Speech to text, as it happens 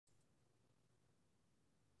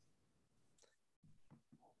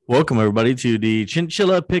Welcome, everybody, to the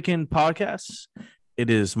Chinchilla Pickin' Podcast. It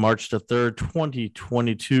is March the 3rd,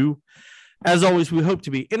 2022. As always, we hope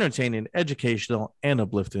to be entertaining, educational, and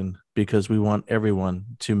uplifting because we want everyone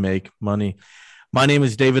to make money. My name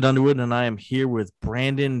is David Underwood, and I am here with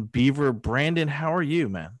Brandon Beaver. Brandon, how are you,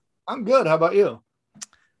 man? I'm good. How about you?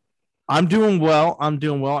 I'm doing well.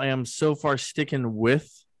 I am so far sticking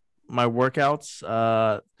with my workouts.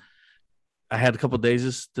 I had a couple of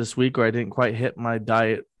days this week where I didn't quite hit my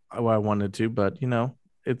diet I wanted to, but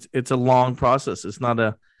it's a long process. It's not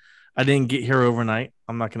I didn't get here overnight.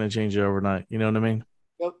 I'm not going to change it overnight. You know what I mean?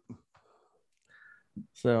 Yep.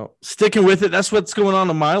 So sticking with it. That's what's going on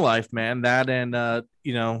in my life, man. That and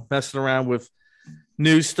messing around with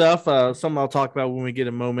new stuff. Something I'll talk about when we get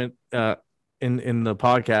a moment in the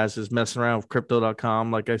podcast is messing around with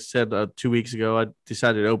crypto.com. Like I said 2 weeks ago, I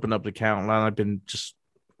decided to open up the account, and I've been just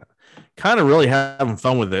kind of really having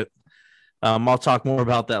fun with it. I'll talk more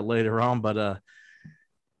about that later on, but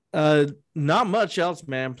not much else,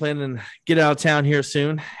 man. Planning to get out of town here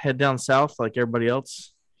soon, head down south like everybody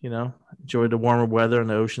else, enjoy the warmer weather and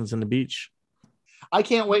the oceans and the beach. I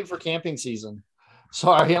can't wait for camping season.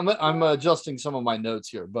 Sorry, I'm adjusting some of my notes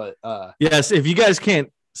here, but yes, if you guys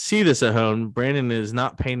can't see this at home, Brandon is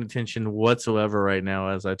not paying attention whatsoever right now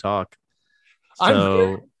as I talk.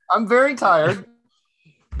 So I'm very tired.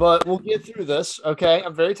 But we'll get through this, okay?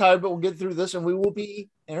 I'm very tired, but we'll get through this, and we will be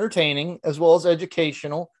entertaining as well as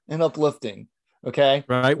educational and uplifting, okay?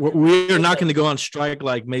 Right. We are not going to go on strike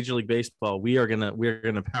like Major League Baseball. We're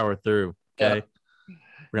gonna power through, okay? Yeah.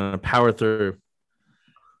 We're gonna power through.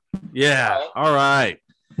 Yeah. All right.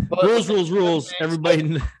 But rules.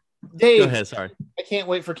 Everybody. Dave, go ahead. Sorry. I can't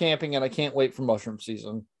wait for camping, and I can't wait for mushroom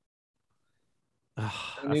season.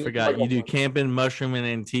 I forgot you do camping, mushrooming,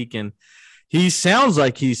 and antiquing. He sounds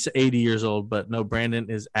like he's 80 years old, but no, Brandon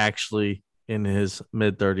is actually in his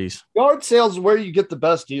mid-30s. Yard sales is where you get the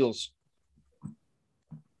best deals.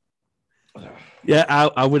 Yeah,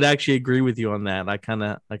 I would actually agree with you on that. I kind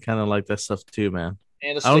of like that stuff too, man.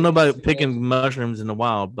 I don't know about picking mushrooms in the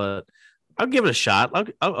wild, but I'll give it a shot.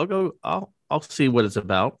 I'll see what it's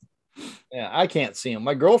about. Yeah, I can't see them.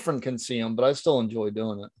 My girlfriend can see them, but I still enjoy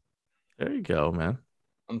doing it. There you go, man.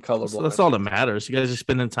 I'm colorblind. That's all that matters. You guys are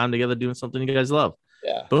spending time together doing something you guys love.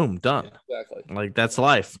 Yeah. Boom, done. Yeah, exactly. Like that's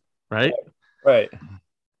life, right? Right.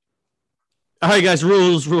 All right, guys.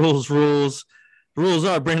 Rules. Rules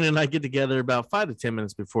are Brandon and I get together about 5 to 10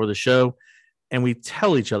 minutes before the show, and we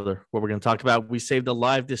tell each other what we're going to talk about. We saved a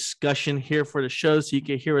live discussion here for the show, so you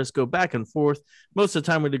can hear us go back and forth. Most of the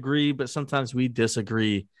time we'd agree, but sometimes we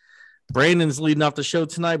disagree. Brandon's leading off the show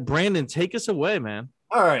tonight. Brandon, take us away, man.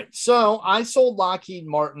 All right. So I sold Lockheed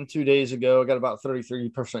Martin 2 days ago. I got about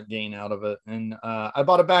 33% gain out of it. And I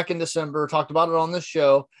bought it back in December, talked about it on this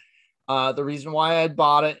show. The reason why I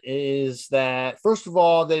bought it is that, first of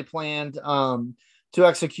all, they planned to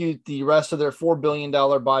execute the rest of their $4 billion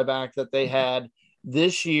buyback that they had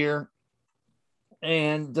this year.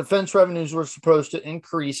 And defense revenues were supposed to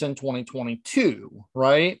increase in 2022,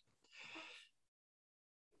 right?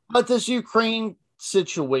 But this Ukraine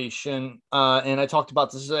situation, and I talked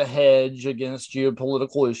about this as a hedge against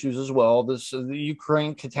geopolitical issues as well. The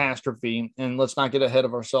Ukraine catastrophe, and let's not get ahead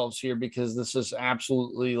of ourselves here because this is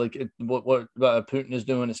absolutely what Putin is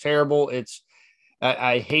doing is terrible.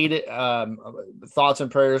 I hate it. Thoughts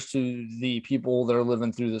and prayers to the people that are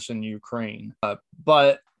living through this in Ukraine.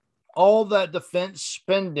 But all that defense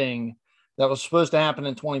spending that was supposed to happen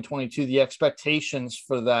in 2022, the expectations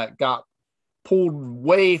for that got pulled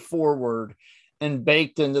way forward and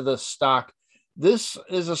baked into the stock. This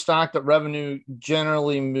is a stock that revenue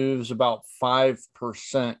generally moves about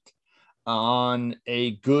 5% on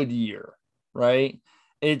a good year, right?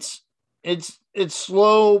 It's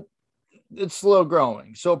slow. It's slow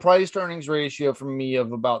growing. So price to earnings ratio for me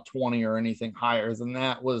of about 20 or anything higher than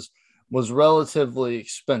that was relatively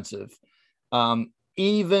expensive.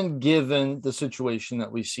 Even given the situation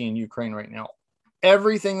that we see in Ukraine right now.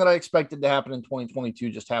 Everything that I expected to happen in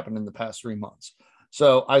 2022 just happened in the past 3 months.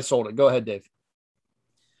 So I sold it. Go ahead, Dave.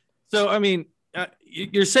 So, I mean,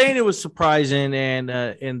 you're saying it was surprising and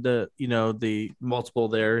the multiple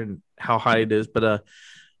there and how high it is. But,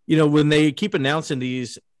 when they keep announcing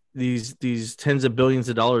these tens of billions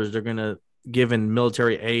of dollars they're going to give in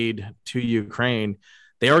military aid to Ukraine,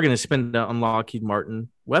 they are going to spend on Lockheed Martin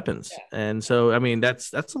weapons. Yeah. And so, I mean,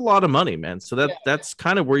 that's a lot of money, man. So that's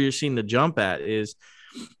kind of where you're seeing the jump at is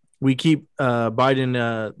we keep Biden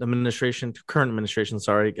current administration,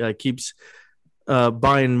 keeps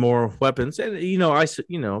buying more weapons. And, I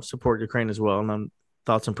support Ukraine as well. And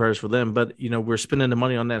thoughts and prayers for them. But we're spending the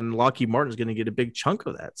money on that, and Lockheed Martin's going to get a big chunk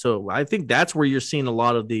of that. So I think that's where you're seeing a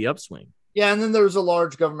lot of the upswing. Yeah, and then there was a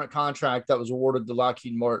large government contract that was awarded to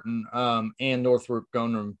Lockheed Martin and Northrop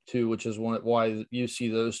Grumman too, which is why you see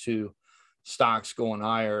those two stocks going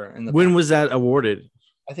higher. And when was that awarded?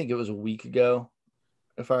 I think it was a week ago,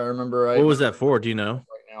 if I remember right. What was that for? Do you know?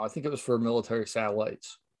 Right now, I think it was for military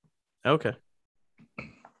satellites. Okay.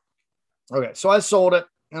 Okay, so I sold it,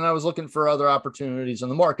 and I was looking for other opportunities in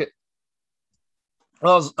the market. I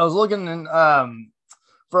was looking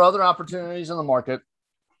for other opportunities in the market.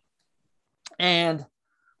 And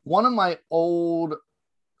one of my old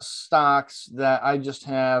stocks that I just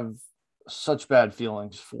have such bad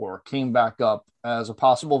feelings for came back up as a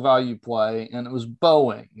possible value play, and it was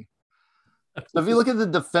Boeing. So if you look at the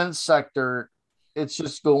defense sector, it's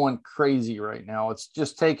just going crazy right now. It's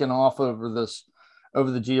just taken off over the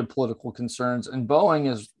geopolitical concerns, and Boeing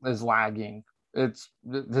is lagging. It's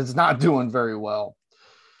not doing very well.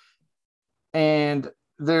 And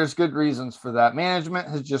there's good reasons for that. Management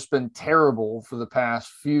has just been terrible for the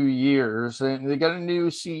past few years. And they got a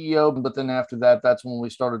new CEO, but then after that, that's when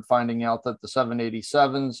we started finding out that the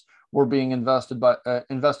 787s were being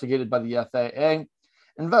investigated by the FAA.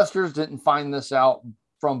 Investors didn't find this out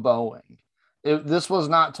from Boeing. This was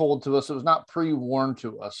not told to us. It was not pre-warned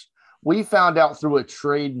to us. We found out through a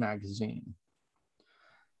trade magazine.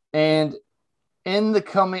 And in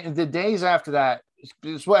the days after that,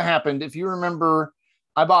 is what happened. If you remember,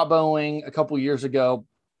 I bought Boeing a couple years ago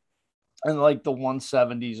in like the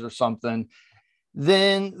 170s or something.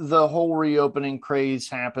 Then the whole reopening craze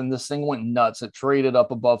happened. This thing went nuts. It traded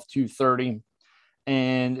up above 230,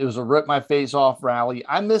 and it was a rip my face off rally.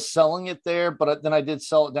 I missed selling it there, but then I did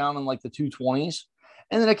sell it down in like the 220s.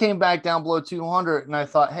 And then it came back down below 200. And I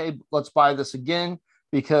thought, hey, let's buy this again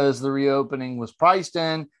because the reopening was priced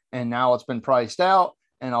in and now it's been priced out,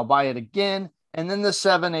 and I'll buy it again. And then the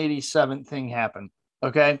 787 thing happened.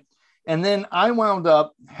 Okay. And then I wound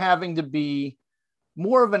up having to be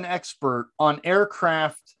more of an expert on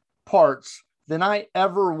aircraft parts than I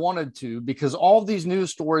ever wanted to, because all these news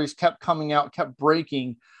stories kept coming out, kept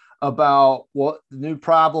breaking about what the new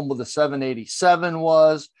problem with the 787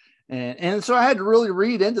 was. And so I had to really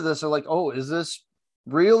read into this. I'm like, oh, is this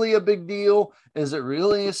really a big deal? Is it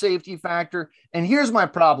really a safety factor? And here's my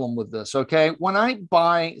problem with this. Okay. When I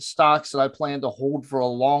buy stocks that I plan to hold for a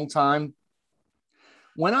long time,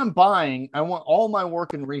 when I'm buying, I want all my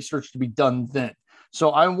work and research to be done then.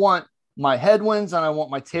 So I want my headwinds and I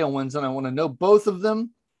want my tailwinds, and I want to know both of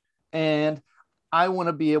them. And I want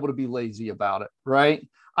to be able to be lazy about it, right?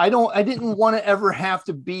 I didn't want to ever have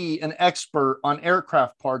to be an expert on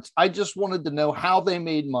aircraft parts. I just wanted to know how they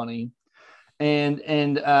made money and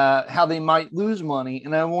how they might lose money.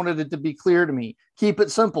 And I wanted it to be clear to me. Keep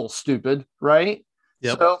it simple, stupid, right?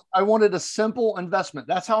 Yep. So I wanted a simple investment.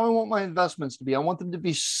 That's how I want my investments to be. I want them to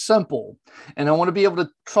be simple, and I want to be able to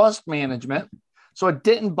trust management. So I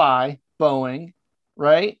didn't buy Boeing,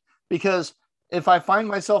 right? Because if I find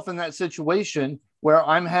myself in that situation where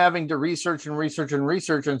I'm having to research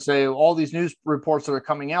and say, all these news reports that are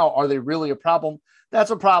coming out, are they really a problem?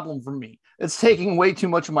 That's a problem for me. It's taking way too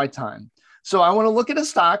much of my time. So I want to look at a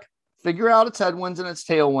stock, figure out its headwinds and its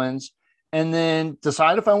tailwinds, and then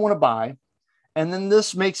decide if I want to buy. And then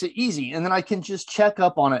this makes it easy. And then I can just check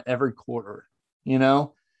up on it every quarter, you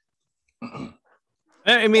know?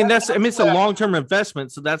 I mean, it's a long-term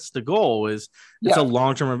investment. So that's the goal it's a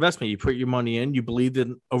long-term investment. You put your money in, you believe that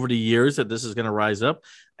over the years that this is going to rise up.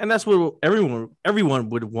 And that's what everyone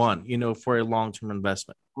would want, for a long-term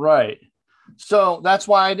investment. Right. So that's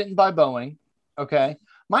why I didn't buy Boeing. Okay.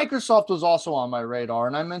 Microsoft was also on my radar,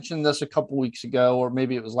 and I mentioned this a couple weeks ago, or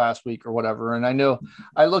maybe it was last week or whatever. And I know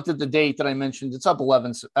I looked at the date that I mentioned. It's up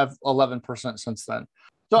 11% since then.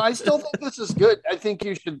 So I still think this is good. I think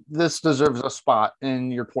this deserves a spot in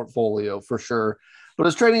your portfolio for sure. But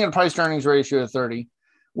it's trading at a price to earnings ratio of 30,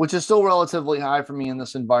 which is still relatively high for me in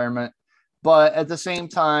this environment. But at the same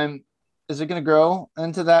time, is it going to grow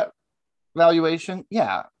into that valuation?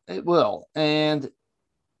 Yeah, it will. And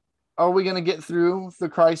are we going to get through the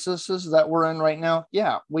crises that we're in right now?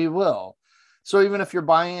 Yeah, we will. So even if you're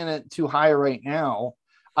buying it too high right now,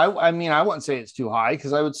 I mean, I wouldn't say it's too high,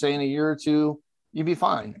 because I would say in a year or two, you'd be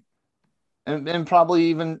fine. And probably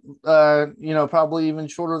even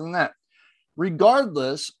shorter than that.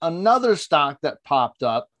 Regardless, another stock that popped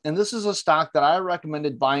up, and this is a stock that I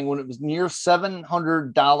recommended buying when it was near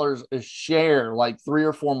 $700 a share, like 3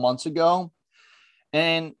 or 4 months ago.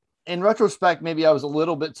 And in retrospect, maybe I was a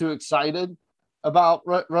little bit too excited about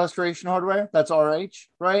Restoration Hardware. That's RH,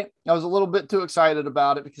 right? I was a little bit too excited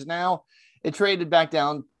about it, because now it traded back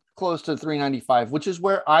down close to 395, which is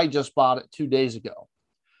where I just bought it 2 days ago.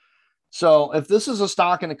 So if this is a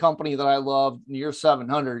stock in a company that I love near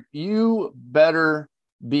 700, you better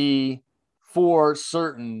be for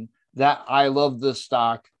certain that I love this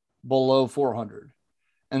stock below 400.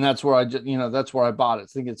 And that's where that's where I bought it. I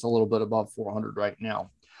think it's a little bit above 400 right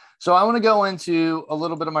now. So I want to go into a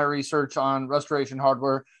little bit of my research on Restoration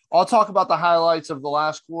Hardware. I'll talk about the highlights of the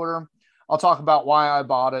last quarter. I'll talk about why I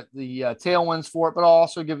bought it, the tailwinds for it, but I'll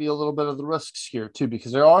also give you a little bit of the risks here too,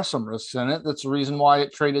 because there are some risks in it. That's the reason why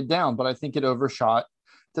it traded down, but I think it overshot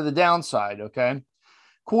to the downside. Okay.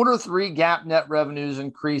 Quarter three GAAP net revenues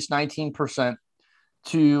increased 19%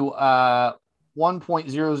 to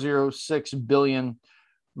 1.006 billion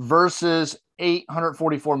versus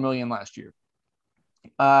 844 million last year.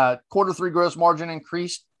 Quarter three gross margin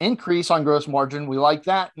increase on gross margin. We like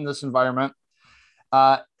that in this environment.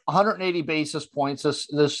 180 basis points.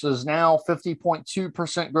 This is now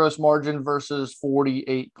 50.2% gross margin versus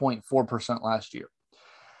 48.4% last year.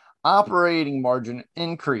 Operating margin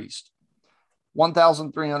increased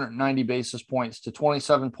 1,390 basis points to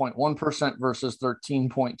 27.1% versus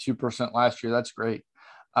 13.2% last year. That's great.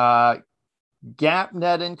 GAAP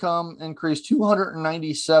net income increased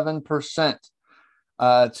 297%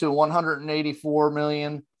 to 184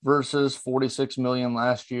 million versus 46 million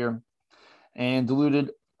last year. And diluted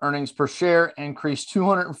earnings per share increased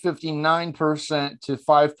 259% to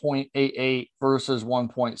 5.88 versus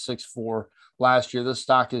 1.64 last year. This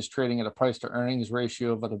stock is trading at a price to earnings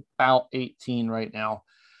ratio of about 18 right now.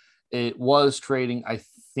 It was trading, I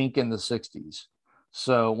think, in the 60s.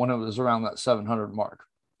 So when it was around that 700 mark.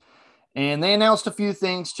 And they announced a few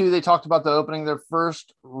things too. They talked about the opening their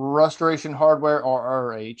first Restoration Hardware, or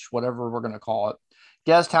RH, whatever we're going to call it,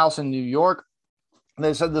 guest house in New York.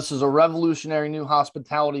 They said this is a revolutionary new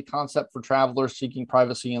hospitality concept for travelers seeking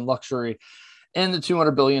privacy and luxury in the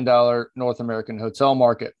 $200 billion North American hotel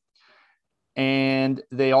market. And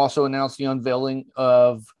they also announced the unveiling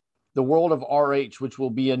of the World of RH, which will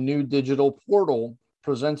be a new digital portal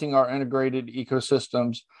presenting our integrated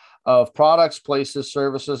ecosystems of products, places,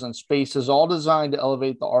 services, and spaces, all designed to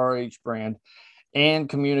elevate the RH brand and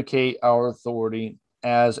communicate our authority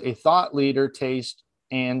as a thought leader, taste,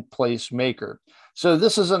 and place maker. So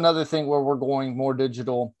this is another thing where we're going more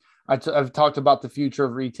digital. I've talked about the future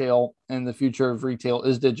of retail, and the future of retail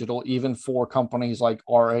is digital, even for companies like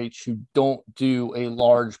RH who don't do a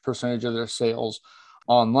large percentage of their sales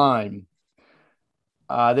online.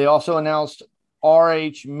 They also announced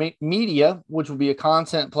RH Media, which will be a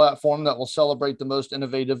content platform that will celebrate the most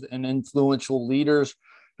innovative and influential leaders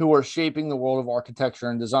who are shaping the world of architecture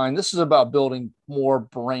and design. This is about building more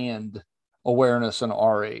brand awareness in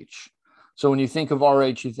RH. So when you think of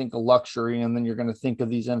RH, you think of luxury, and then you're going to think of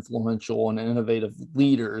these influential and innovative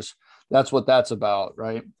leaders. That's what that's about,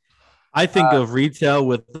 right? I think of retail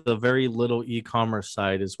with the very little e-commerce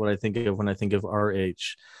side is what I think of when I think of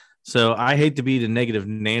RH. So I hate to be the negative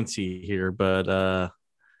Nancy here, but I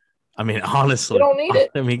mean, honestly, you don't need it.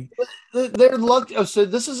 I mean, so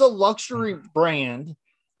this is a luxury brand,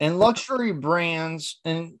 and luxury brands,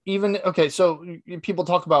 and even so people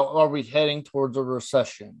talk about, are we heading towards a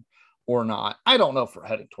recession or not? I don't know if we're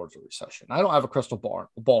heading towards a recession. I don't have a crystal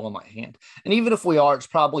ball in my hand, and even if we are, it's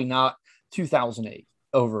probably not 2008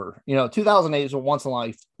 over. 2008 is a once in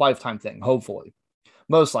a lifetime thing. Hopefully,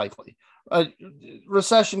 most likely.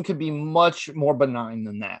 Recession could be much more benign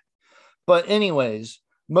than that. But anyways,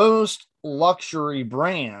 most luxury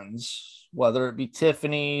brands, whether it be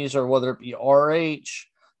Tiffany's or whether it be RH,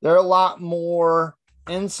 they're a lot more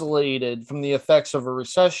insulated from the effects of a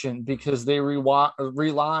recession because they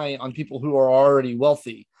rely on people who are already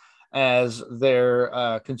wealthy as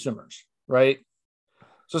their consumers, right?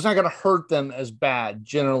 So it's not going to hurt them as bad,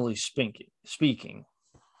 generally speaking.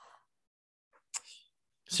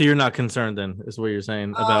 So you're not concerned then, is what you're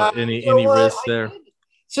saying about any risk there?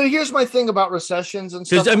 So here's my thing about recessions and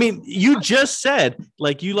stuff. Because I mean, you just said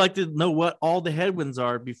like you like to know what all the headwinds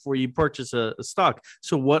are before you purchase a stock.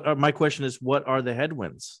 So my question is, what are the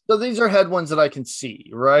headwinds? So these are headwinds that I can see,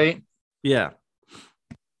 right? Yeah.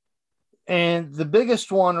 And the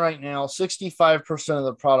biggest one right now, 65% of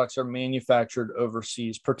the products are manufactured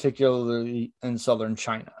overseas, particularly in southern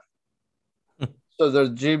China. So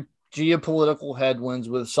the geopolitical headwinds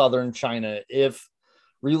with southern China. If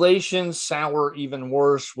relations sour even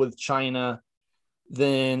worse with China,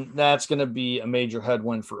 then that's going to be a major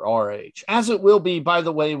headwind for RH, as it will be, by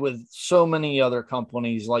the way, with so many other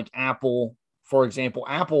companies like Apple, for example.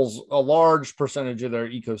 Apple's a large percentage of their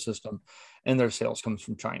ecosystem and their sales comes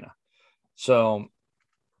from China. So,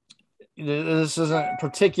 this isn't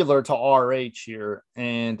particular to RH here,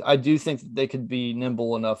 and I do think that they could be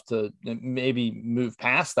nimble enough to maybe move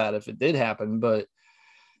past that if it did happen. But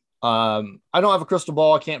I don't have a crystal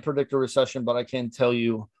ball. I can't predict a recession, but I can tell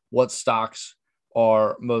you what stocks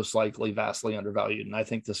are most likely vastly undervalued, and I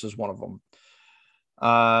think this is one of them.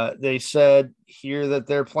 They said here that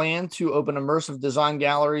their plan to open immersive design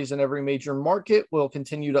galleries in every major market will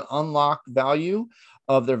continue to unlock value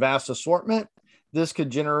of their vast assortment. This could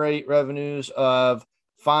generate revenues of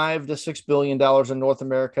 $5 to $6 billion in North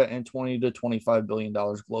America and $20 to $25 billion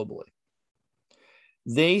globally.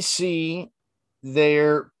 They see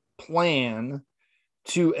their plan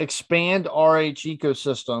to expand RH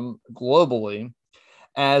ecosystem globally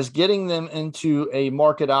as getting them into a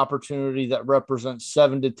market opportunity that represents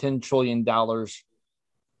 $7 to $10 trillion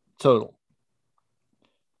total.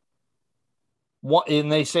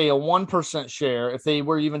 And they say a 1% share. If they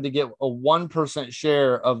were even to get a 1%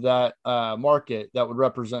 share of that market, that would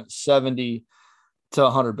represent $70 to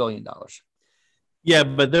 $100 billion. Yeah,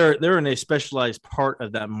 but they're in a specialized part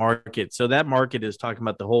of that market. So that market is talking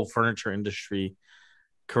about the whole furniture industry,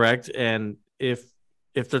 correct? And if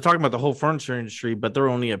they're talking about the whole furniture industry, but they're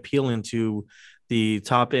only appealing to the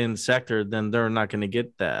top end sector, then they're not going to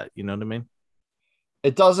get that. You know what I mean?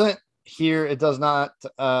 It doesn't here. It does not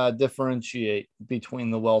differentiate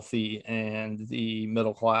between the wealthy and the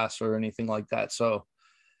middle class or anything like that. So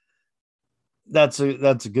that's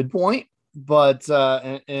a good point. But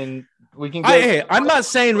and we can get. I'm not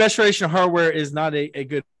saying Restoration Hardware is not a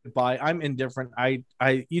good buy. I'm indifferent. I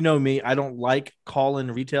you know me, I don't like calling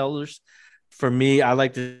retailers. For me, I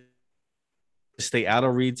like to stay out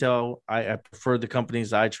of retail. I prefer the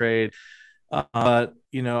companies I trade. But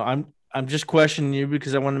you know, I'm just questioning you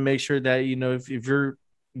because I want to make sure that you know if you're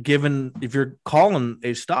calling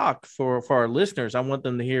a stock for our listeners, I want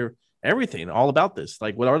them to hear everything all about this.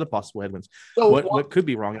 Like, what are the possible headwinds? So what could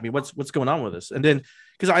be wrong? I mean, what's going on with this? And then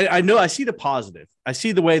because I know I see the positive, I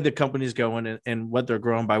see the way the company's going and what they're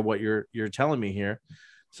growing by what you're telling me here.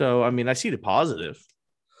 So I mean, I see the positive.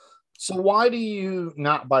 So why do you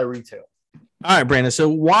not buy retail? All right, Brandon. So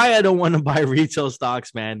why I don't want to buy retail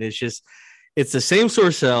stocks, man, it's the same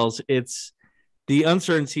store sales. It's the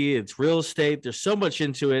uncertainty. It's real estate. There's so much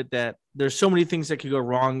into it that there's so many things that could go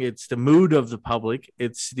wrong. It's the mood of the public.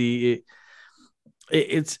 It's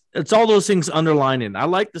all those things underlining. I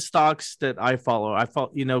like the stocks that I follow.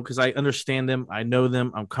 You know, because I understand them. I know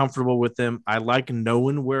them. I'm comfortable with them. I like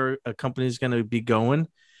knowing where a company is going to be going.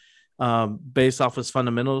 Based off its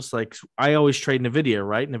fundamentals. Like I always trade NVIDIA,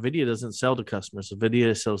 right? NVIDIA doesn't sell to customers.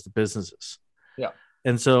 NVIDIA sells to businesses. Yeah.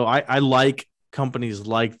 And so I like companies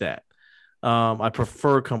like that. I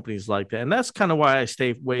prefer companies like that. And that's kind of why I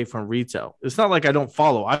stay away from retail. It's not like I don't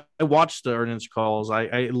follow. I watch the earnings calls.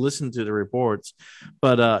 I listen to the reports,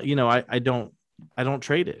 but you know, I don't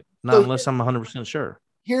trade it. Not unless I'm 100% sure.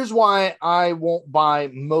 Here's why I won't buy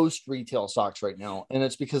most retail stocks right now. And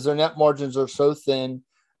it's because their net margins are so thin.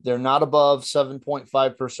 They're not above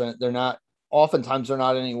 7.5%. Oftentimes they're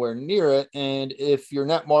not anywhere near it. And if your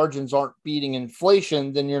net margins aren't beating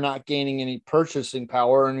inflation, then you're not gaining any purchasing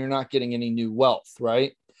power and you're not getting any new wealth,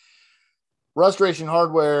 right? Restoration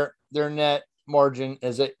Hardware, their net margin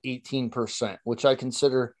is at 18%, which I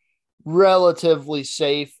consider relatively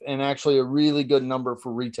safe and actually a really good number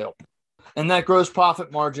for retail. And that gross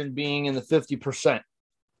profit margin being in the 50%.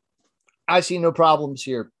 I see no problems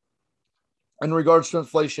here. In regards to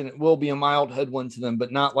inflation, it will be a mild headwind to them,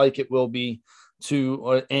 but not like it will be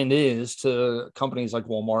and is to companies like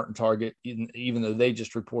Walmart and Target, even though they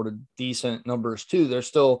just reported decent numbers too.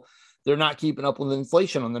 They're not keeping up with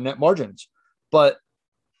inflation on the net margins, but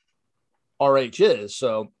RH is.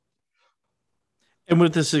 So, and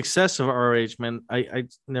with the success of RH, man, I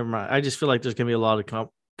never mind. I just feel like there's going to be a lot of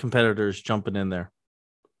competitors jumping in there.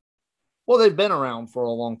 Well, they've been around for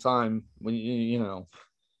a long time. When you know.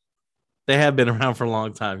 They have been around for a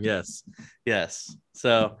long time. Yes.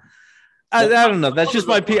 So I don't know. That's just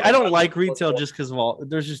my I don't like retail just because of all.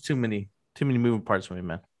 There's just too many moving parts for me,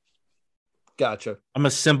 man. Gotcha. I'm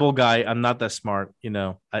a simple guy. I'm not that smart. You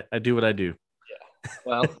know, I do what I do. Yeah.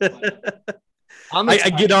 Well, I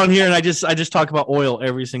get on here and I just talk about oil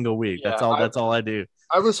every single week. Yeah, that's all I do.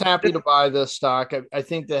 I was happy to buy this stock. I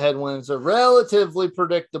think the headwinds are relatively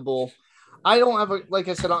predictable. I don't have like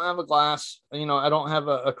I said, I don't have a glass, you know, I don't have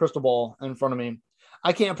a crystal ball in front of me.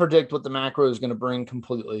 I can't predict what the macro is going to bring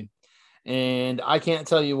completely. And I can't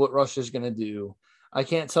tell you what Russia is going to do. I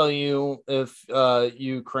can't tell you if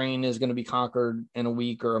Ukraine is going to be conquered in a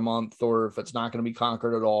week or a month, or if it's not going to be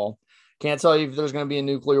conquered at all. Can't tell you if there's going to be a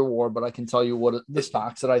nuclear war, but I can tell you what the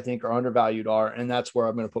stocks that I think are undervalued are, and that's where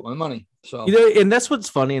I'm going to put my money. So, and that's what's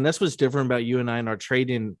funny, and that's what's different about you and I and our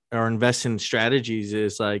trading, our investing strategies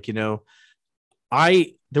is like, there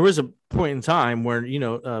was a point in time where,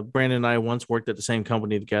 Brandon and I once worked at the same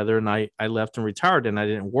company together, and I left and retired, and I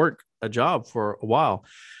didn't work a job for a while.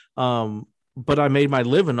 But I made my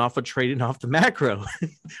living off of trading off the macro,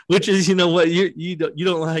 which is, what you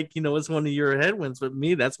don't like, it's one of your headwinds, but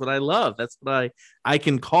me, that's what I love. That's what I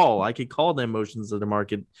can call. I can call the emotions of the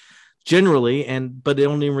market generally, but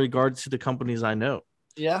only in regards to the companies I know.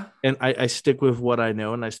 Yeah. And I stick with what I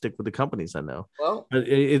know, and I stick with the companies I know. Well, but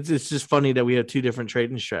it's just funny that we have two different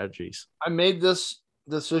trading strategies. I made this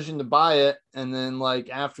decision to buy it. And then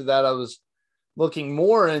after that, I was looking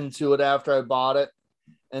more into it after I bought it.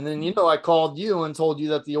 And then, I called you and told you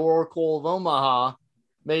that the Oracle of Omaha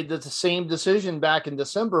made the same decision back in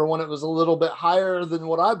December when it was a little bit higher than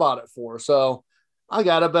what I bought it for. So I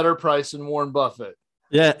got a better price than Warren Buffett.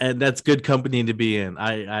 Yeah, and that's good company to be in.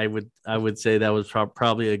 I would say that was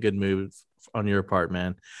probably a good move on your part,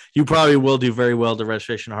 man. You probably will do very well to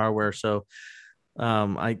Restoration Hardware. So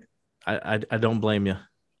I don't blame you.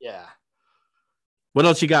 Yeah. What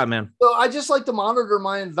else you got, man? So I just like to monitor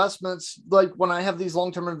my investments. Like when I have these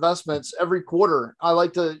long-term investments every quarter, I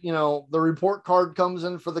like to, the report card comes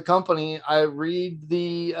in for the company. I read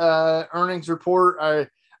the earnings report.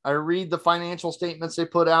 I read the financial statements they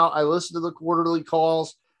put out. I listen to the quarterly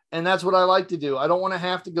calls, and that's what I like to do. I don't want to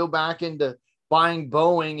have to go back into buying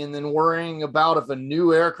Boeing and then worrying about if a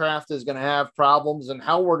new aircraft is going to have problems and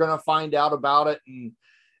how we're going to find out about it. And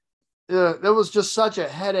it was just such a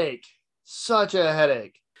headache. Such a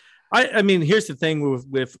headache. I mean, here's the thing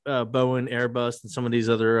with Boeing, Airbus, and some of these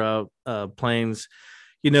other planes,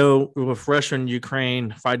 with Russia and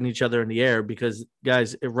Ukraine fighting each other in the air, because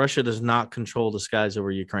guys, Russia does not control the skies over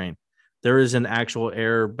Ukraine. There is an actual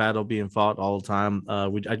air battle being fought all the time.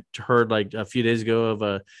 I heard like a few days ago of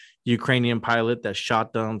a Ukrainian pilot that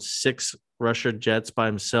shot down 6 Russia jets by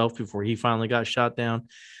himself before he finally got shot down.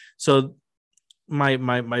 So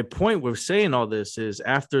my point with saying all this is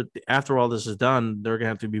after all this is done, they're gonna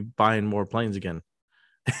have to be buying more planes again.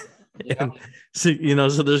 Yeah. And so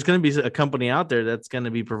so there's gonna be a company out there that's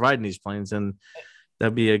gonna be providing these planes, and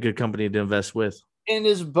that'd be a good company to invest with. And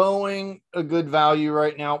is Boeing a good value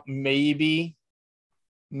right now? Maybe,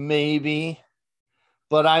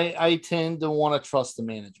 but I tend to want to trust the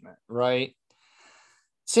management, right?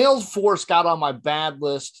 Salesforce got on my bad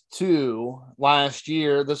list too last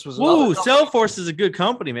year. This was Salesforce is a good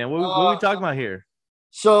company, man. What are we talking about here?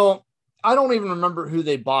 So I don't even remember who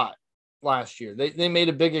they bought last year. They made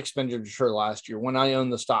a big expenditure last year when I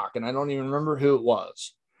owned the stock, and I don't even remember who it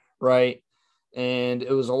was, right? And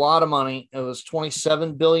it was a lot of money. It was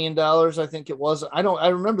 $27 billion, I think it was. I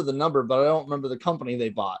remember the number, but I don't remember the company they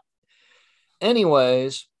bought.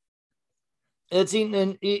 Anyways, it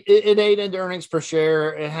ate into earnings per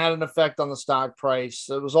share. It had an effect on the stock price.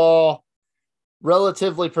 It was all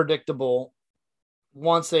relatively predictable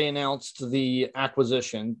once they announced the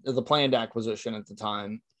acquisition, the planned acquisition at the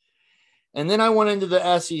time. And then I went into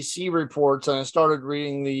the SEC reports and I started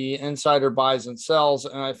reading the insider buys and sells.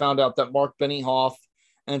 And I found out that Mark Benioff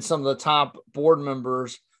and some of the top board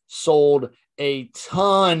members sold a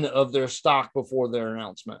ton of their stock before their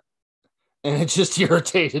announcement. And it just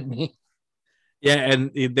irritated me. Yeah, and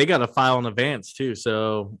they got to file in advance too,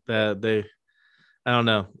 so I don't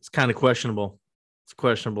know. It's kind of questionable. It's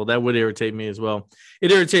questionable. That would irritate me as well.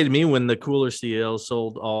 It irritated me when the Cooler CL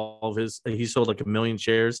sold all of his. He sold like 1 million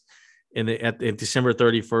shares in December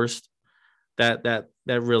 31st. That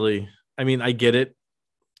really. I mean, I get it,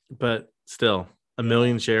 but still, 1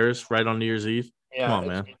 million shares right on New Year's Eve. Yeah, come on,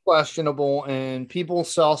 man. Questionable, and people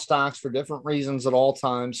sell stocks for different reasons at all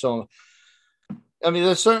times. So. I mean,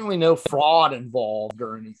 there's certainly no fraud involved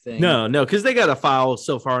or anything. No, because they got to file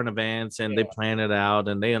so far in advance, and they plan it out,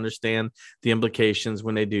 and they understand the implications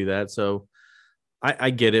when they do that. So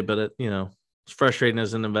I get it, but it's frustrating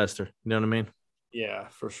as an investor. You know what I mean? Yeah,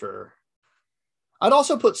 for sure. I'd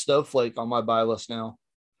also put Snowflake on my buy list now.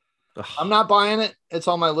 Ugh. I'm not buying it. It's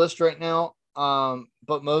on my list right now,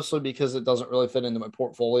 but mostly because it doesn't really fit into my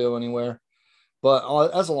portfolio anywhere.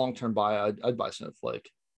 But as a long-term buy, I'd buy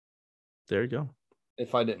Snowflake. There you go.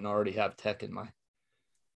 If I didn't already have tech in my.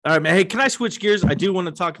 All right, man. Hey, can I switch gears? I do want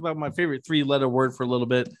to talk about my favorite 3-letter word for a little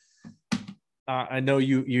bit. I know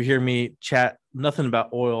you hear me chat nothing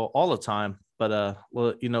about oil all the time, but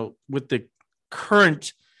with the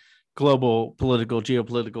current global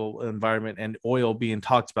geopolitical environment and oil being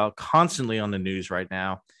talked about constantly on the news right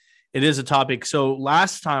now, it is a topic. So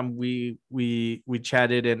last time we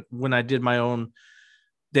chatted, and when I did my own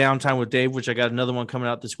Downtime with Dave, which I got another one coming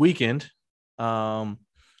out this weekend.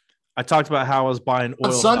 I talked about how I was buying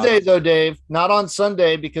oil on Sunday, though, Dave. Not on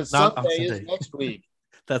Sunday, because Not Sunday on is Sunday. next week.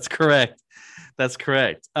 That's correct. That's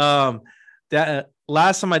correct. That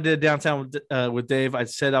last time I did downtown with Dave, I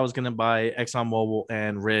said I was going to buy ExxonMobil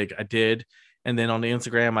and rig. I did, and then on the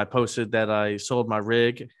Instagram, I posted that I sold my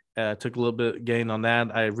rig. Took a little bit of gain on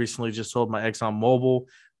that. I recently just sold my ExxonMobil.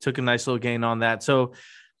 Took a nice little gain on that. So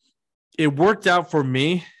it worked out for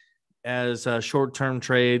me as short-term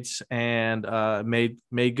trades and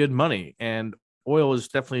made good money. And oil is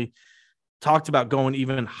definitely talked about going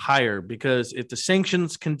even higher, because if the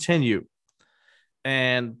sanctions continue,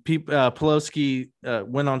 and Pelosi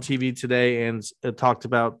went on TV today and talked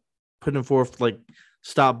about putting forth like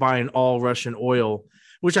stop buying all Russian oil,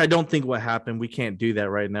 which I don't think will happen. We can't do that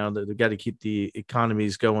right now. They've got to keep the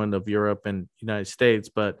economies going of Europe and United States.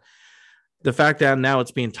 But the fact that now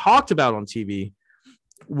it's being talked about on TV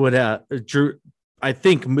would I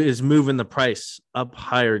think is moving the price up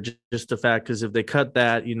higher. Just the fact, because if they cut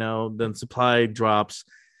that, then supply drops,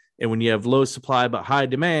 and when you have low supply but high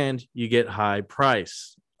demand, you get high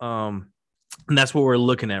price. And that's what we're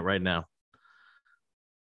looking at right now.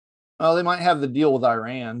 Well, they might have the deal with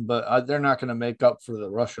Iran, but they're not going to make up for the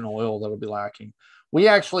Russian oil that'll be lacking. We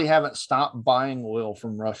actually haven't stopped buying oil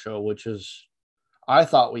from Russia, which is, I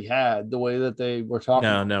thought we had, the way that they were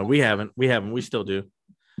talking. No, we haven't. We still do.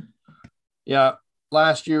 Yeah.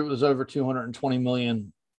 Last year it was over 220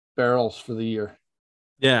 million barrels for the year.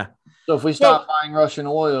 Yeah. So if we stop buying Russian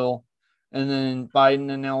oil, and then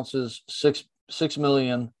Biden announces 6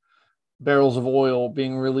 million barrels of oil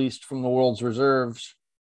being released from the world's reserves,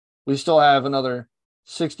 we still have another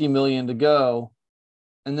 60 million to go,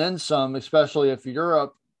 and then some, especially if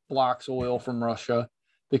Europe blocks oil from Russia,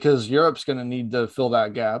 because Europe's going to need to fill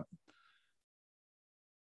that gap.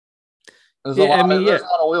 There's a lot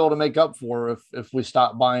of oil to make up for if we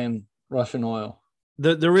stop buying Russian oil.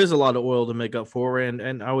 There is a lot of oil to make up for,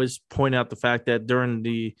 and I always point out the fact that during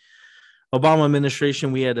the Obama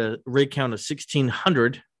administration, we had a rig count of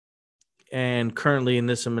 1,600, and currently in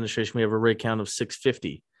this administration, we have a rig count of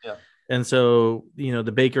 650. Yeah. And so,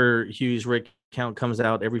 the Baker Hughes rig count comes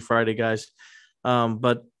out every Friday, guys.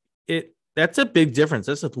 But that's a big difference.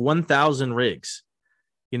 That's 1,000 rigs.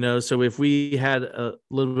 So if we had a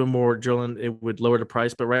little bit more drilling, it would lower the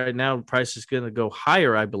price. But right now, the price is going to go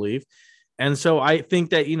higher, I believe. And so I think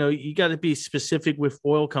that, you got to be specific with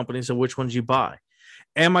oil companies of which ones you buy.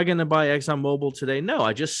 Am I going to buy ExxonMobil today? No,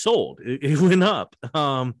 I just sold. It went up.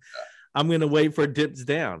 I'm going to wait for dips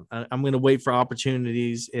down. I'm going to wait for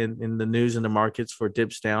opportunities in the news and the markets for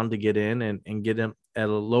dips down to get in and get them at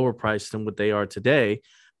a lower price than what they are today.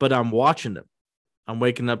 But I'm watching them. I'm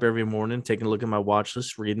waking up every morning, taking a look at my watch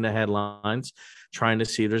list, reading the headlines, trying to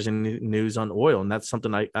see if there's any news on oil. And that's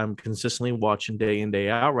something I'm consistently watching day in, day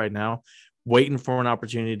out right now, waiting for an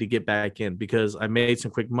opportunity to get back in, because I made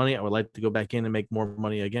some quick money. I would like to go back in and make more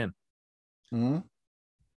money again. Mm-hmm.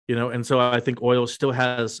 And so I think oil still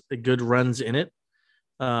has good runs in it.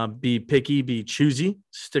 Be picky, be choosy,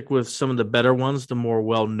 stick with some of the better ones, the more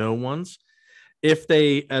well-known ones. If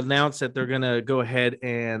they announce that they're going to go ahead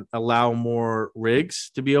and allow more rigs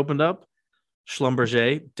to be opened up,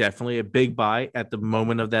 Schlumberger, definitely a big buy at the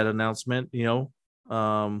moment of that announcement.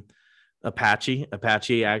 Apache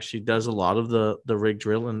actually does a lot of the rig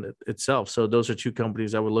drilling itself. So those are two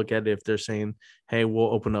companies I would look at if they're saying, hey,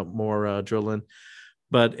 we'll open up more drilling.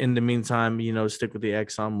 But in the meantime, stick with the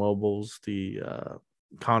ExxonMobils, the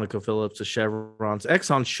ConocoPhillips, the Chevrons.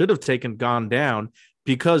 Exxon should have gone down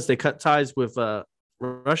because they cut ties with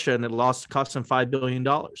Russia, and it cost them $5 billion.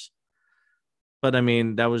 But I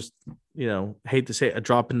mean, that was, hate to say it, a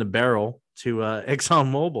drop in the barrel to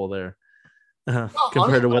ExxonMobil there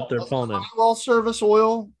compared to what they're pulling in. Honeywell service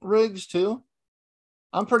oil rigs too.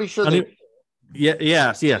 I'm pretty sure they.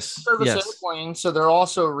 Yes. Service airplanes, so they're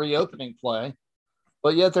also a reopening play,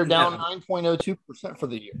 but yet they're down 9.02% for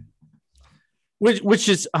the year. Which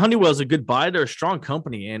is, Honeywell is a good buy. They're a strong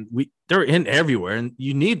company, and they're in everywhere, and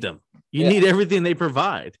you need them. You need everything they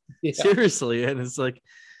provide. Yeah. Seriously. And it's like,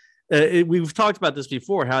 we've talked about this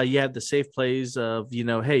before, how you have the safe plays of,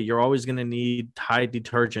 hey, you're always going to need Tide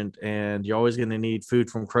detergent, and you're always going to need food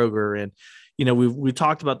from Kroger. And, we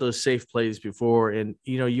talked about those safe plays before, and,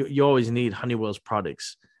 you always need Honeywell's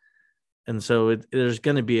products. And so there's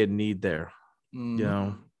going to be a need there,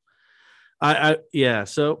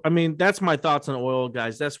 So, I mean, that's my thoughts on oil,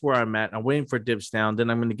 guys. That's where I'm at. I'm waiting for dips down. Then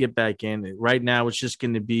I'm going to get back in. Right now, it's just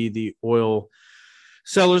going to be the oil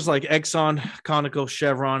sellers like Exxon, Conoco,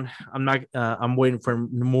 Chevron. I'm waiting for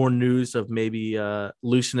more news of maybe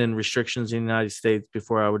loosening restrictions in the United States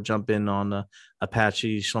before I would jump in on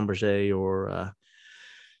Apache, Schlumberger, or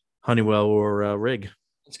Honeywell or Rig.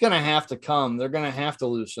 It's going to have to come. They're going to have to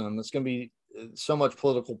loosen them. It's going to be so much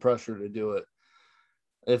political pressure to do it.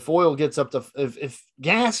 If oil gets up to, if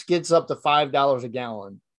gas gets up to $5 a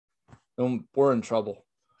gallon, then we're in trouble.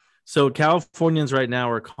 So Californians right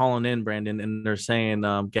now are calling in, Brandon, and they're saying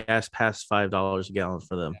gas past $5 a gallon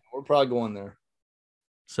for them. We're probably going there.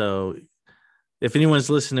 So if anyone's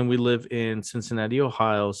listening, we live in Cincinnati,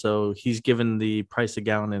 Ohio. So he's given the price a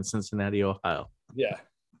gallon in Cincinnati, Ohio. Yeah.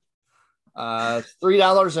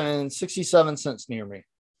 $3.67 near me.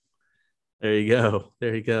 There you go.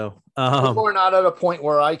 There you go. We're not at a point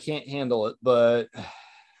where I can't handle it, but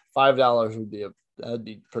 $5 that'd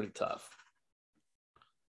be pretty tough.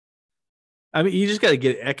 I mean, you just got to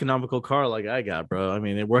get an economical car like I got, bro. I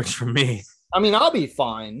mean, it works for me. I mean, I'll be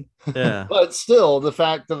fine. Yeah. But still, the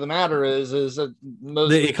fact of the matter is that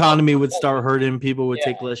the economy would start hurting. People would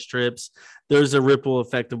take less trips. There's a ripple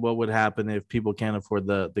effect of what would happen if people can't afford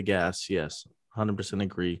the gas. Yes, 100%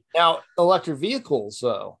 agree. Now, electric vehicles,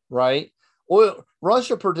 though, right?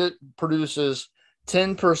 Russia produces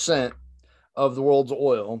 10% of the world's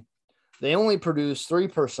oil. They only produce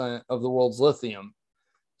 3% of the world's lithium.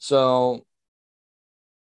 So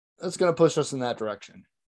that's going to push us in that direction.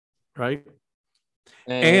 Right.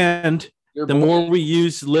 And the more we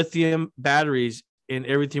use lithium batteries in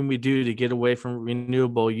everything we do to get away from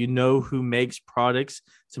renewable, you know who makes products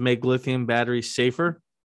to make lithium batteries safer?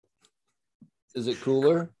 Is it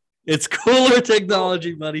Cooler? It's Cooler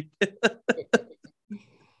Technology, buddy.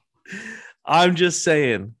 I'm just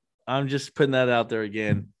saying. I'm just putting that out there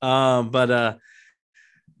again. Yeah,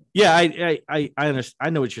 I understand.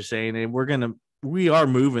 I know what you're saying, and we are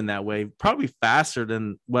moving that way, probably faster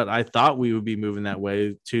than what I thought we would be moving that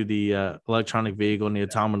way to the electronic vehicle and the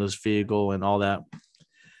autonomous vehicle and all that.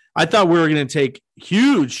 I thought we were going to take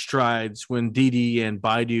huge strides when Didi and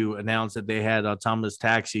Baidu announced that they had autonomous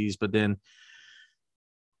taxis, but then,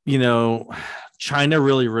 China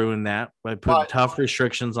really ruined that by putting tough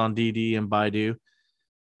restrictions on Didi and Baidu.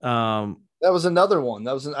 That was another one.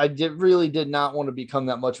 I really did not want to become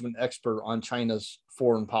that much of an expert on China's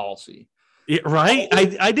foreign policy. Yeah, right.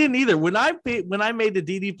 I didn't either. When I made the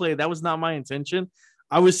Didi play, that was not my intention.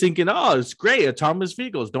 I was thinking, oh, it's great. Autonomous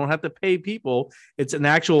vehicles don't have to pay people. It's an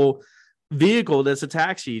actual vehicle that's a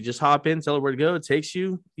taxi. You just hop in, tell it where to go. It takes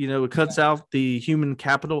you, it cuts out the human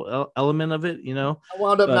capital element of it, I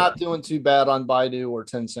wound up not doing too bad on Baidu or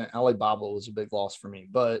Tencent. Alibaba was a big loss for me,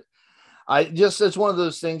 but it's one of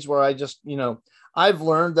those things where I just, I've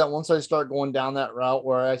learned that once I start going down that route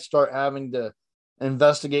where I start having to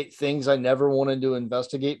investigate things I never wanted to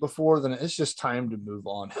investigate before, then it's just time to move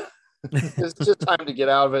on. It's just time to get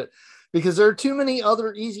out of it, because there are too many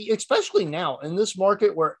other easy, especially now in this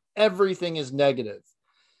market where everything is negative.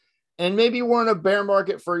 And maybe we're in a bear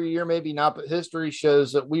market for a year, maybe not, but history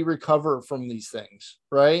shows that we recover from these things,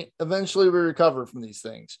 right? Eventually we recover from these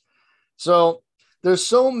things. So there's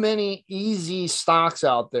so many easy stocks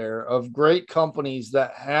out there of great companies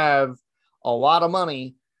that have a lot of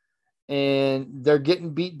money and they're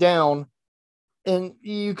getting beat down, and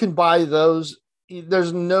you can buy those.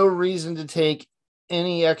 There's no reason to take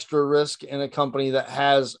any extra risk in a company that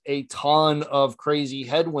has a ton of crazy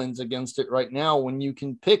headwinds against it right now, when you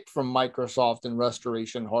can pick from Microsoft and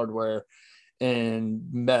Restoration Hardware and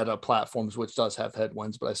Meta Platforms, which does have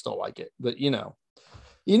headwinds, but I still like it. But you know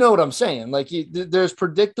what I'm saying? Like, there's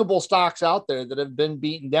predictable stocks out there that have been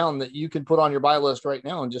beaten down that you can put on your buy list right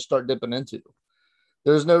now and just start dipping into.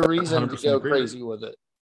 There's no reason to go crazy with it.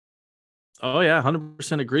 Oh yeah,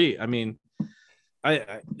 100% agree. I mean,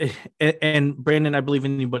 and Brandon, I believe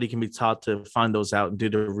anybody can be taught to find those out and do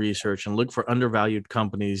the research and look for undervalued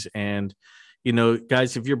companies. And,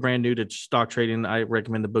 guys, if you're brand new to stock trading, I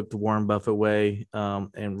recommend the book, The Warren Buffett Way,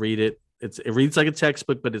 and read it. It reads like a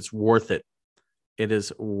textbook, but it's worth it. It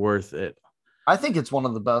is worth it. I think it's one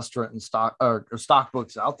of the best written stock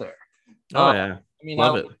books out there. Oh yeah. I mean,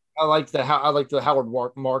 love it. I like the Howard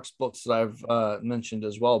Marks books that I've mentioned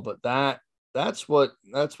as well, but that's what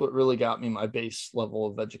really got me my base level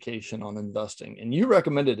of education on investing, and you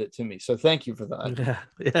recommended it to me, so thank you for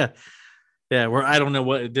that. Yeah. I don't know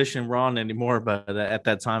what edition we're on anymore, but at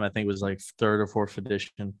that time I think it was like third or fourth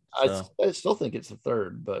edition. So. I still think it's the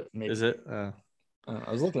third, but maybe is it? I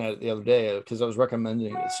was looking at it the other day because I was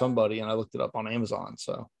recommending it to somebody, and I looked it up on Amazon.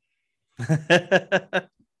 So,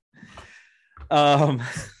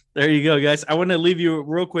 there you go, guys. I want to leave you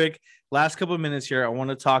real quick. last couple of minutes here, I want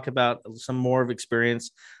to talk about some more of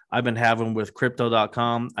experience I've been having with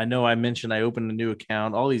crypto.com. I know I mentioned I opened a new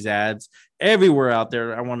account, all these ads everywhere out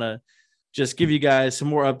there. I want to just give you guys some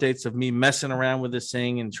more updates of me messing around with this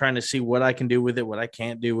thing and trying to see what I can do with it, what I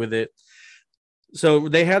can't do with it. So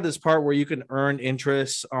they have this part where you can earn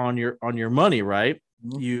interest on your money, right?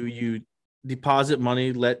 Mm-hmm. You deposit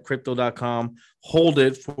money, let crypto.com hold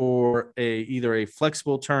it for either a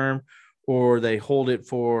flexible term, or they hold it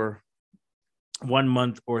for 1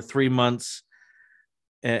 month or 3 months,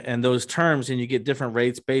 and those terms, and you get different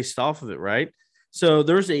rates based off of it, right? So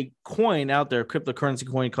there's a coin out there, cryptocurrency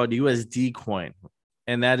coin called USD coin,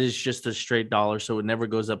 and that is just a straight dollar, so it never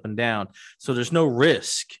goes up and down. So there's no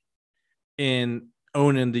risk in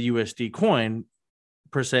owning the USD coin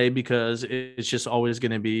per se, because it's just always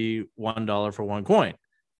going to be $1 for one coin.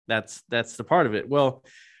 That's the part of it. Well,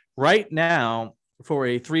 right now, for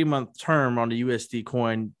a 3-month term on the USD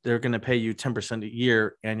coin, they're going to pay you 10% a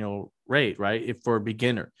year annual rate, right? If for a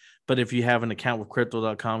beginner. But if you have an account with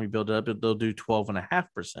crypto.com, you build it up, they'll do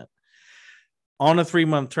 12.5% on a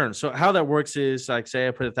 3-month term. So how that works is, like, say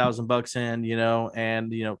I put $1,000 in,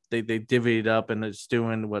 and they divvy it up, and it's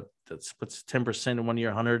doing what's 10% in 1 year,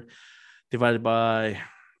 100 divided by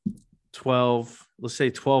 12, let's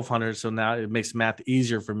say 1,200. So now it makes math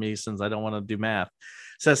easier for me, since I don't want to do math.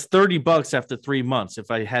 So that's $30 after 3 months. If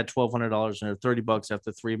I had $1,200 and $30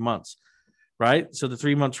 after 3 months, right? So the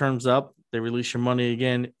 3-month term's up, they release your money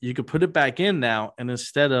again. You could put it back in now, and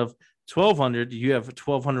instead of 1,200, you have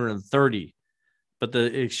 1,230, but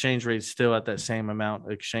the exchange rate is still at that same amount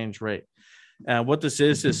exchange rate. What this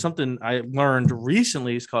is something I learned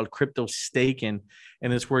recently. It's called crypto staking,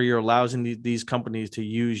 and it's where you're allowing these companies to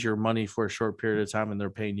use your money for a short period of time, and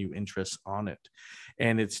they're paying you interest on it.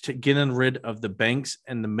 And it's getting rid of the banks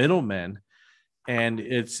and the middlemen. And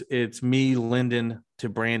it's me, Lyndon, to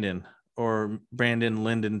Brandon, or Brandon,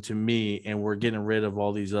 Lyndon to me, and we're getting rid of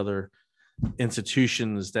all these other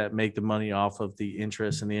institutions that make the money off of the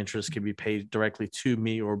interest, and the interest can be paid directly to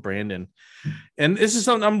me or Brandon. And this is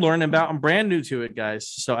something I'm learning about. I'm brand new to it, guys,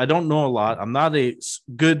 so I don't know a lot. I'm not a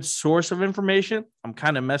good source of information. I'm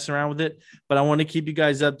kind of messing around with it, but I want to keep you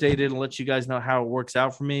guys updated and let you guys know how it works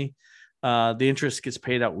out for me. The interest gets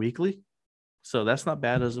paid out weekly, so that's not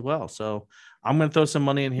bad as well. So I'm going to throw some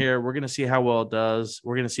money in here. We're going to see how well it does.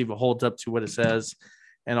 We're going to see if it holds up to what it says.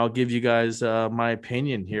 And I'll give you guys my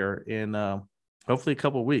opinion here in hopefully a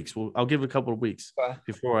couple of weeks. I'll give it a couple of weeks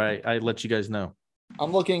before I let you guys know.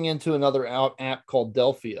 I'm looking into another app called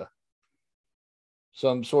Delphia. So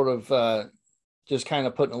I'm sort of just kind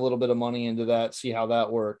of putting a little bit of money into that, see how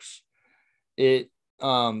that works. You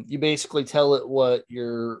basically tell it what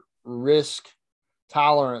your risk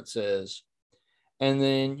tolerance is. And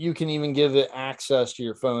then you can even give it access to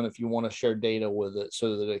your phone if you want to share data with it,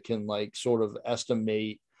 so that it can sort of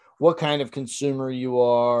estimate what kind of consumer you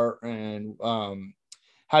are, and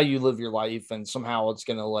how you live your life. And somehow it's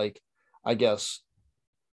going to I guess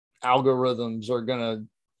algorithms are going to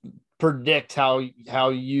predict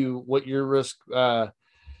what your risk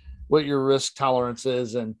tolerance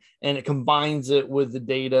is. And it combines it with the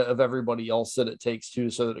data of everybody else that it takes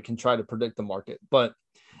too, so that it can try to predict the market. But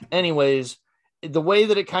anyways, the way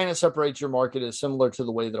that it kind of separates your market is similar to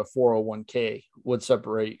the way that a 401k would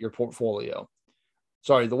separate your portfolio.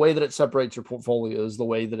 Sorry, the way that it separates your portfolio is the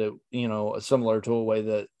way that it, similar to a way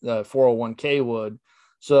that the 401k would.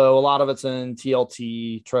 So a lot of it's in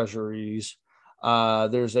TLT treasuries.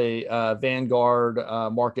 There's a Vanguard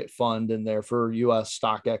market fund in there for U.S.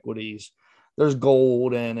 stock equities. There's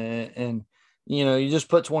gold in it, and you just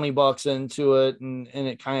put $20 into it, and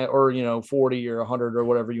it kind of, or 40 or 100 or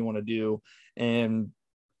whatever you want to do, and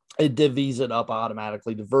it divvies it up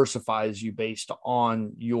automatically, diversifies you based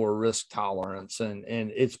on your risk tolerance and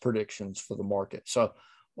its predictions for the market. So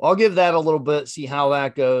I'll give that a little bit, see how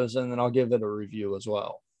that goes, and then I'll give it a review as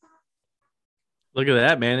well. Look at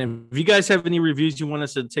that, man. And if you guys have any reviews you want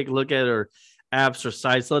us to take a look at, or apps or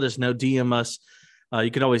sites, let us know. DM us.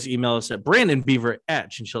 You can always email us at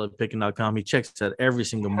brandonbeaver@chinchillapicking.com. He checks that every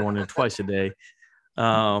single morning, twice a day.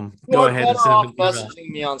 Go ahead and send off messaging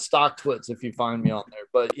me on StockTwits if you find me on there.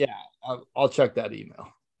 But yeah, I'll check that email.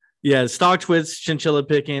 Yeah, StockTwits, Chinchilla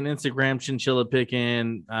Picking, Instagram, Chinchilla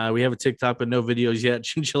Picking. We have a TikTok, but no videos yet.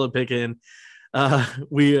 Chinchilla Picking.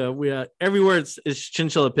 We everywhere it's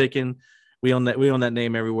Chinchilla Picking. We own that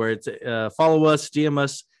name everywhere. It's follow us, DM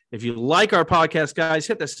us. If you like our podcast, guys,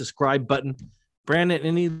 hit that subscribe button. Brandon,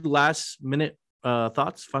 any last minute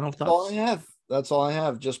thoughts? Final thoughts? That's all I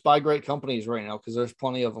have. Just buy great companies right now, because there's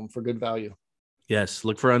plenty of them for good value. Yes,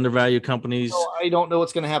 look for undervalued companies. So I don't know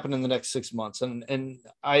what's going to happen in the next 6 months, and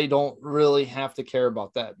I don't really have to care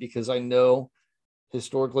about that because I know,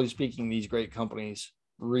 historically speaking, these great companies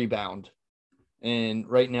rebound. And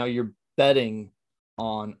right now, you're betting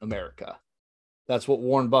on America. That's what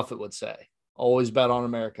Warren Buffett would say. Always bet on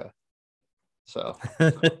America. So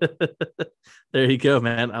there you go,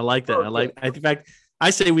 man. I like that. In fact, I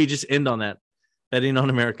say we just end on that. Betting on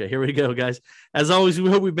America. Here we go, guys. As always, we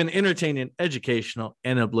hope we've been entertaining, educational,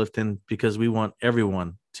 and uplifting because we want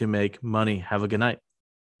everyone to make money. Have a good night.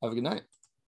 Have a good night.